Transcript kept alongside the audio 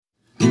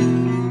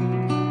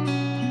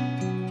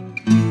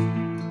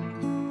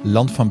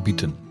land van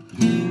bieten.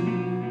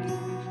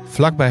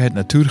 Vlakbij het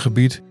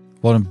natuurgebied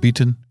worden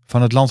bieten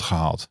van het land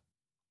gehaald.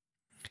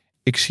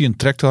 Ik zie een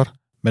tractor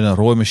met een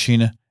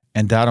rooimachine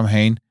en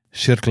daaromheen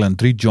cirkelen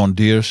 3 John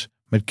Deere's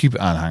met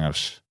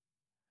kiepaanhangers.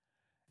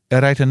 Er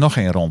rijdt er nog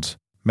een rond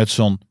met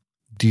zo'n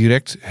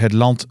direct het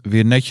land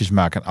weer netjes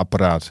maken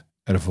apparaat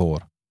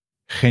ervoor.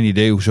 Geen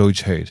idee hoe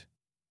zoiets heet.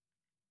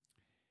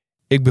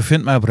 Ik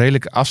bevind mij op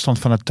redelijke afstand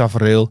van het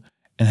tafereel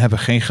en heb er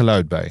geen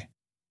geluid bij.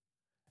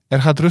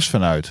 Er gaat rust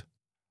van uit,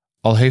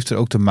 al heeft het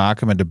ook te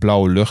maken met de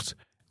blauwe lucht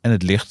en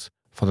het licht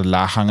van de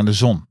laaghangende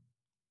zon.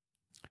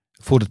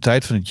 Voor de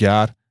tijd van het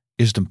jaar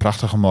is het een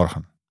prachtige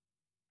morgen.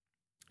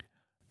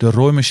 De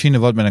rooimachine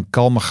wordt met een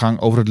kalme gang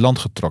over het land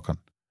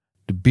getrokken.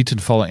 De bieten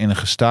vallen in een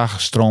gestage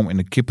stroom in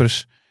de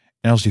kippers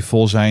en als die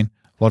vol zijn,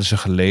 worden ze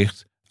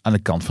geleegd aan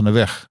de kant van de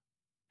weg.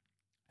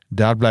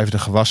 Daar blijven de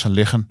gewassen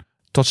liggen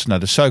tot ze naar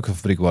de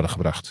suikerfabriek worden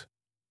gebracht.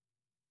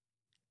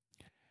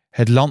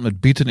 Het land met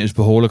bieten is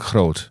behoorlijk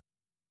groot.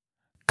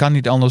 Kan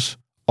niet anders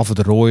of het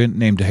rooien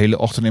neemt de hele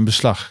ochtend in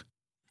beslag.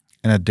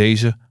 En uit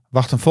deze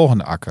wacht een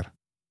volgende akker.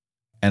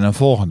 En een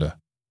volgende.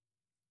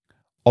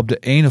 Op de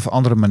een of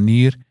andere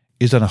manier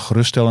is dat een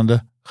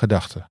geruststellende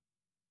gedachte.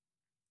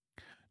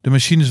 De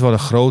machines worden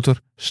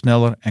groter,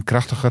 sneller en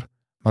krachtiger,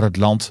 maar het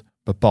land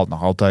bepaalt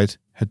nog altijd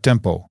het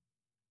tempo.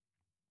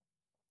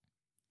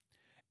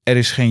 Er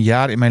is geen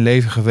jaar in mijn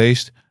leven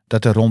geweest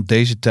dat er rond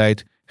deze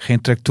tijd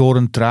geen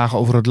tractoren traag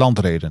over het land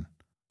reden,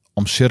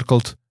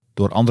 omcirkeld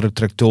door andere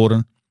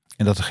tractoren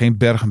en dat er geen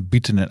bergen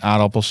bieten en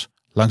aardappels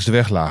langs de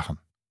weg lagen.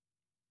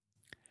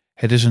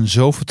 Het is een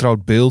zo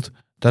vertrouwd beeld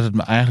dat het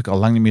me eigenlijk al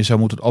lang niet meer zou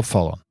moeten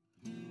opvallen.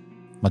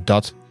 Maar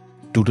dat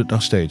doet het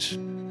nog steeds.